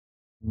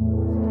I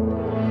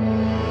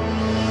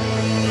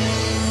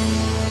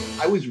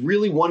was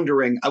really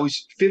wondering, I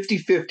was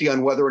 50-50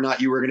 on whether or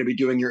not you were going to be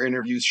doing your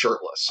interviews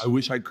shirtless. I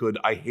wish I could.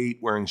 I hate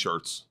wearing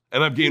shirts.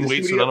 And I've gained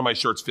weight, so none of my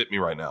shirts fit me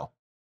right now.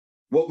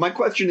 Well, my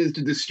question is,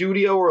 did the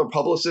studio or a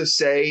publicist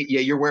say,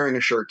 yeah, you're wearing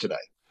a shirt today?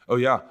 Oh,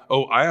 yeah.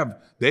 Oh,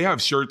 they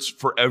have shirts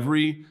for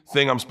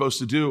everything I'm supposed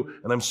to do,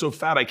 and I'm so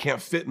fat I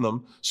can't fit in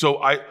them.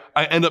 So I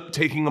end up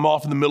taking them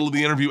off in the middle of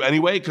the interview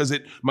anyway, because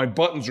my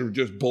buttons are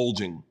just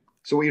bulging.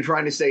 So what you're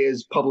trying to say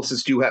is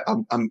publicists do have, I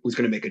was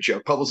going to make a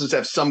joke, publicists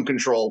have some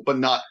control, but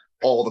not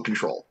all the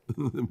control.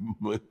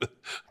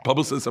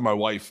 Publicists and my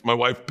wife. My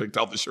wife picked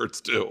out the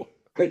shirts too.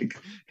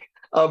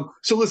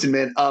 So listen,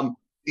 man,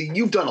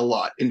 you've done a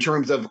lot in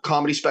terms of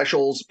comedy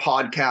specials,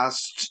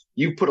 podcasts.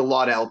 You've put a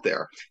lot out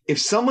there. If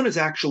someone has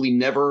actually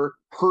never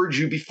heard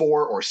you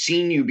before or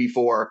seen you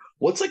before,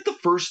 what's like the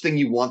first thing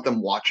you want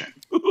them watching?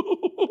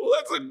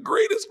 That's the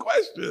greatest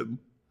question.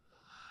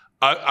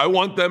 I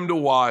want them to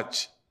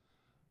watch.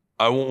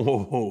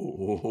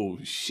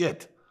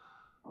 Shit.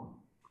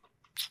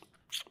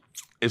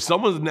 If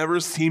someone's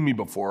never seen me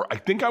before, I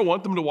think I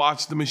want them to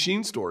watch The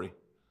Machine Story.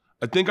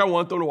 I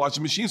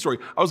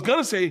was going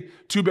to say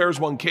Two Bears,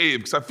 One Cave,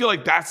 because I feel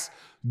like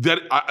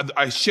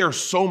I share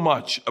so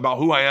much about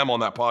who I am on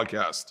that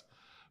podcast.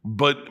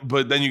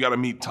 But then you got to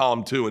meet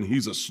Tom too, and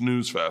he's a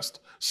snooze fest.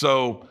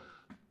 So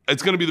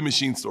it's going to be The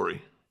Machine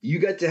Story. You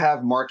get to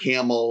have Mark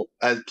Hamill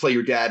play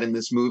your dad in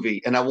this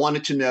movie. And I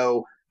wanted to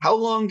know, how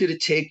long did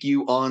it take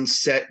you on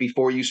set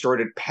before you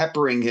started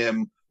peppering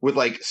him with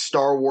like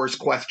Star Wars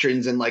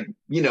questions and like,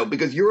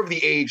 because you're of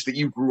the age that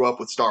you grew up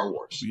with Star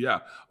Wars. Yeah.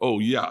 Oh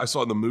yeah. I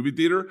saw it in the movie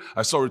theater.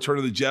 I saw Return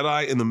of the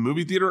Jedi in the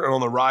movie theater. And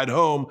on the ride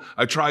home,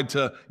 I tried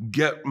to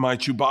get my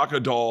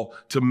Chewbacca doll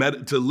to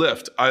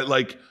lift.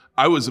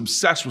 I was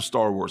obsessed with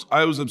Star Wars.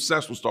 I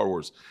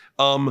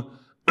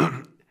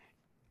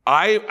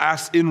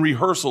asked in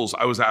rehearsals,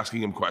 I was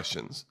asking him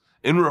questions.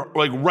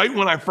 Right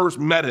when I first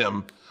met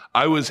him,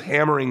 I was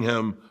hammering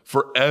him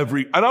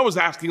and I was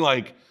asking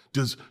like,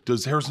 does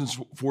Harrison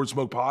Ford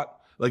smoke pot?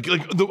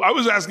 I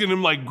was asking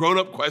him like grown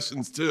up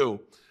questions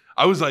too.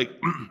 I was like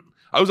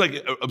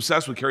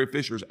obsessed with Carrie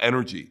Fisher's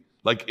energy,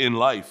 like in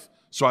life.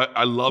 So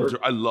I loved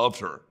her. I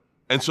loved her,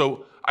 and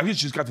so I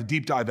just got to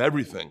deep dive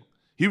everything.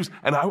 I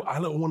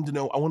wanted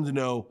to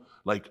know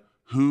like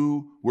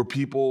who were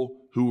people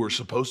who were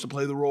supposed to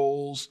play the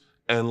roles,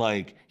 and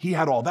like he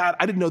had all that.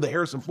 I didn't know that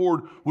Harrison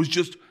Ford was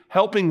just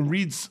helping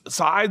read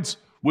sides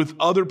with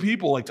other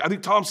people. Like I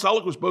think Tom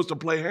Selleck was supposed to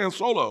play Han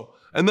Solo.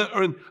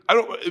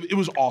 It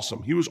was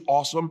awesome. He was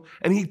awesome.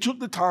 And he took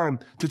the time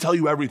to tell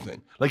you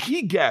everything. Like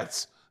he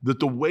gets that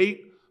the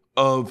weight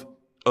of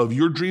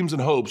your dreams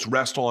and hopes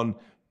rest on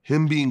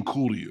him being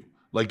cool to you.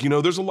 Like,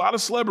 there's a lot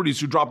of celebrities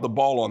who drop the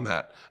ball on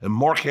that. And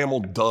Mark Hamill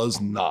does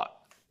not.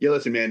 Yeah,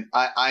 listen, man,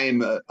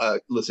 I'm a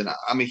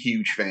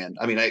huge fan.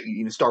 I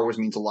mean, Star Wars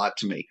means a lot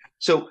to me.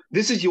 So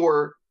this is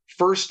your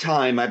first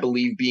time, I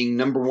believe, being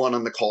number one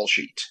on the call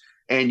sheet.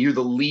 And you're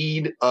the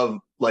lead of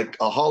like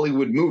a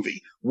Hollywood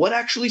movie. What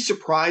actually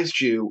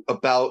surprised you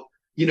about,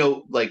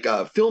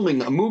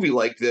 filming a movie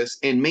like this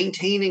and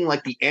maintaining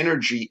like the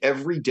energy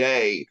every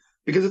day?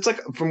 Because it's like,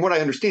 from what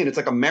I understand, it's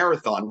like a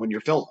marathon when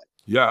you're filming.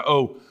 Yeah.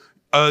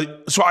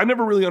 So I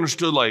never really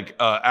understood like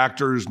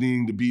actors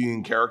needing to be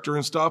in character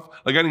and stuff.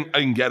 Like I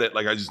didn't get it.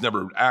 Like I just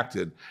never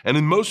acted. And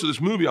in most of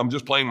this movie, I'm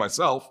just playing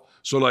myself.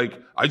 So like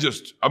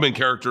I'm in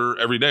character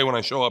every day when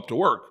I show up to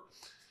work.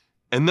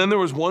 And then there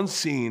was one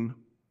scene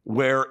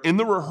where in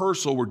the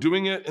rehearsal, we're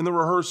doing it in the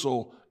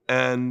rehearsal,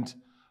 and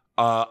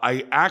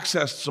I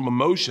accessed some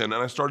emotion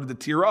and I started to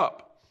tear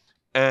up.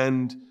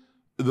 And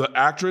the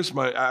actress,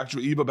 my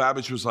actress, Iva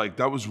Babic, was like,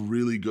 that was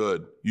really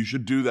good. You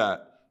should do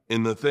that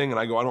in the thing. And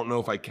I go, I don't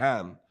know if I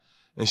can.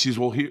 And she's,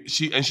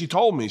 she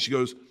told me, she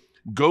goes,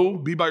 go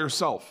be by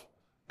yourself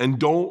and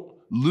don't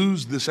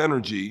lose this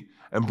energy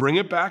and bring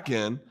it back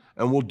in.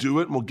 And we'll do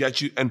it and we'll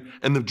get you. And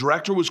the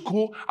director was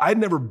cool. I had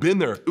never been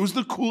there. It was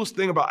the coolest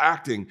thing about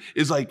acting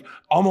is like,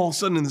 I'm all of a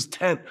sudden in this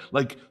tent,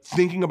 like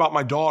thinking about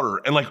my daughter,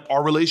 and like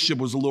our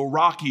relationship was a little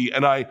rocky,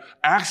 and I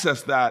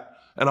accessed that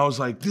and I was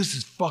like, this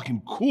is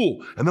fucking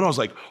cool. And then I was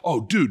like,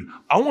 oh dude,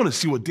 I want to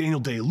see what Daniel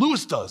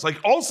Day-Lewis does. Like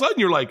all of a sudden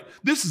you're like,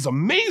 this is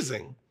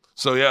amazing.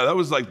 So yeah, that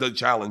was like the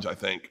challenge, I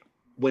think.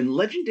 When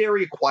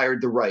Legendary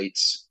acquired the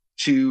rights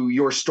to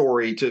your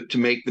story to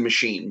make The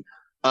Machine,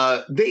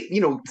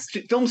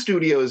 film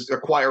studios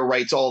acquire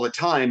rights all the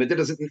time, but that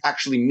doesn't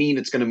actually mean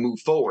it's going to move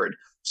forward.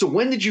 So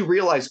when did you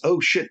realize, oh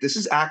shit, this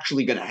is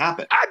actually going to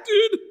happen?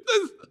 Dude,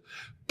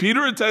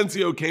 Peter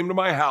Atencio came to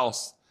my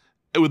house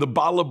with a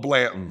bottle of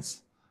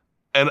Blanton's,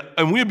 and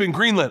we had been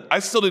greenlit. I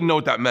still didn't know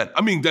what that meant.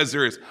 I'm being dead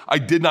serious. I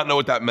did not know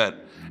what that meant.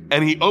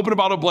 And he opened a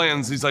bottle of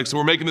Blanton's. He's like, so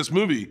we're making this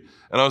movie.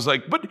 And I was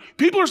like, but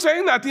people are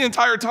saying that the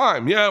entire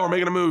time. Yeah, we're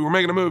making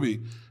a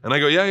movie. And I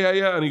go,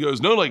 yeah. And he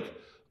goes, no, like,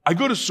 I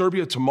go to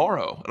Serbia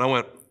tomorrow. And I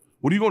went,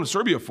 what are you going to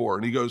Serbia for?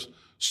 And he goes,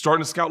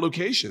 starting to scout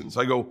locations.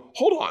 I go,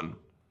 hold on.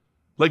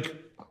 Like,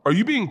 are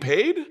you being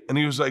paid? And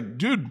he was like,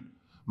 dude,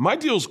 my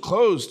deal's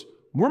closed.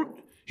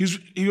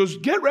 he goes,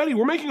 get ready.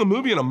 We're making a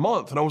movie in a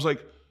month. And I was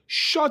like,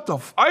 shut the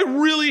I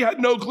really had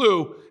no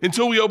clue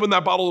until we opened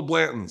that bottle of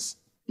Blanton's.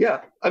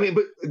 Yeah. I mean,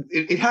 but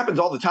it happens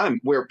all the time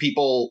where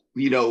people,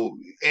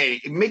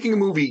 making a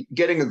movie,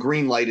 getting a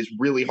green light is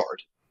really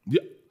hard.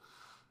 Yeah.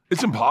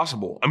 It's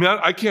impossible. I mean,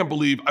 I can't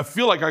believe, I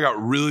feel like I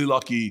got really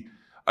lucky.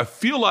 I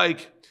feel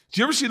like,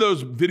 do you ever see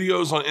those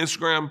videos on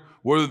Instagram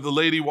where the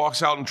lady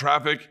walks out in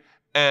traffic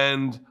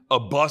and a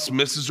bus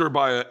misses her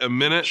by a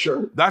minute?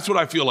 Sure. That's what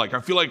I feel like.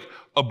 I feel like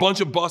a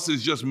bunch of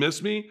buses just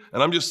missed me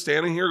and I'm just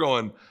standing here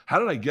going, how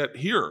did I get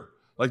here?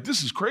 Like,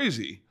 this is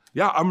crazy.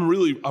 Yeah, I'm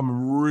really,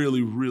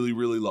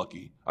 really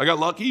lucky. I got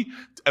lucky,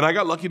 and I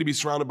got lucky to be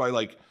surrounded by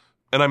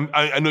and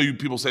I know you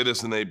people say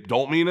this and they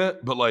don't mean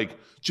it, but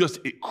just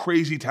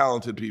crazy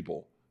talented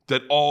people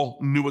that all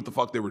knew what the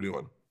fuck they were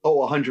doing.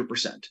 Oh,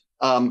 100%.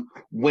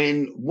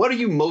 What are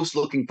you most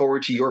looking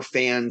forward to your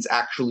fans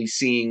actually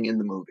seeing in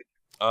the movie?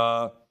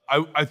 I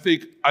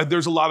think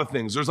there's a lot of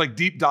things. There's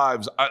deep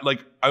dives.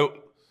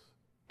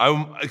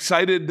 I'm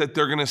excited that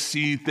they're gonna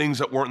see things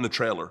that weren't in the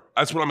trailer.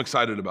 That's what I'm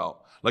excited about.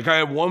 I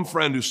have one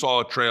friend who saw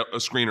a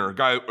screener, a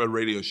guy at a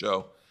radio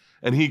show,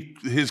 and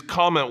his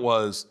comment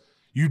was,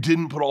 you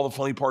didn't put all the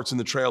funny parts in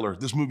the trailer.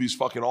 This movie's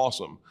fucking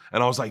awesome.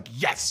 And I was like,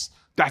 yes,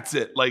 that's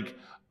it.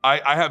 I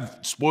have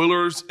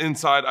spoilers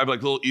inside. I have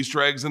little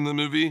Easter eggs in the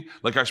movie.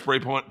 I spray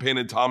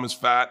painted Thomas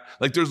fat.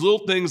 There's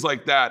little things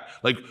like that.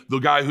 The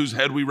guy whose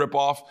head we rip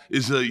off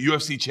is a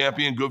UFC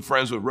champion, good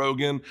friends with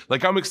Rogan.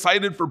 I'm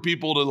excited for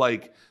people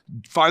to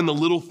find the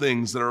little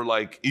things that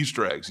are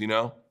Easter eggs,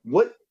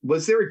 What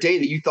was there a day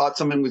that you thought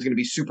something was going to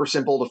be super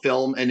simple to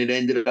film and it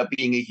ended up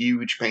being a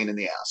huge pain in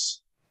the ass?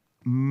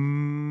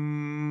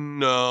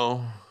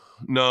 No.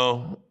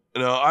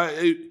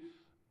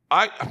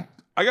 I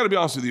got to be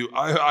honest with you.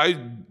 I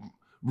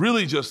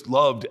really just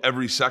loved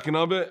every second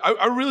of it.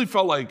 I really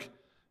felt like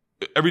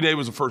every day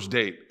was a first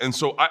date, and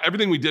so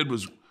everything we did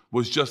was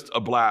just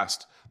a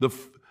blast. The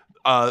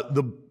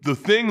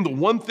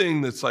one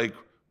thing that's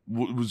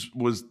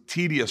was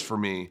tedious for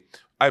me.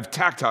 I have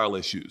tactile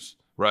issues.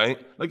 Right?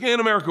 In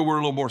America, we're a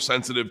little more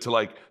sensitive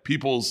to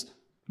people's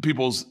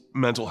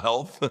mental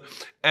health.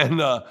 And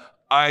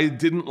I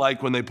didn't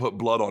like when they put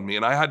blood on me.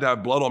 And I had to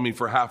have blood on me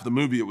for half the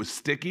movie. It was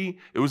sticky,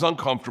 it was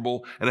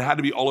uncomfortable, and it had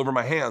to be all over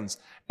my hands.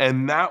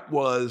 And that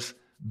was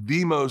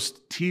the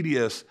most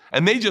tedious.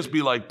 And they just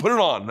be like, put it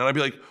on. And I'd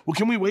be like, well,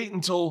 can we wait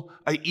until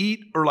I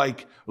eat? Or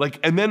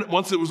and then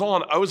once it was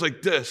on, I was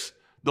like this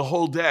the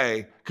whole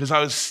day because I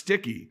was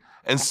sticky.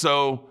 And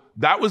so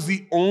that was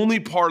the only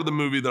part of the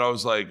movie that I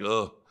was like,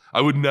 ugh. I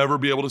would never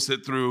be able to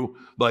sit through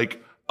be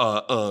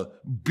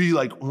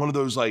one of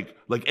those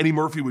Eddie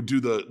Murphy would do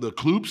the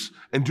Kloops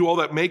and do all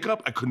that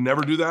makeup. I could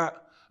never do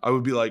that. I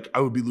would be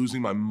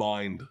losing my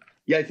mind.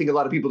 Yeah, I think a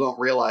lot of people don't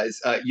realize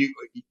you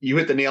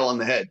hit the nail on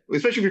the head,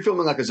 especially if you're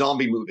filming a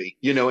zombie movie,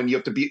 and you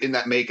have to be in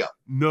that makeup.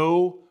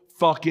 No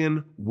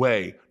fucking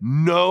way.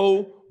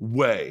 No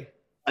way.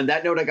 On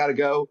that note, I got to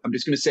go. I'm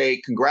just going to say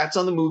congrats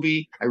on the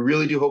movie. I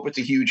really do hope it's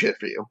a huge hit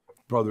for you.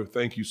 Brother,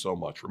 thank you so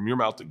much. From your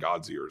mouth to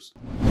God's ears.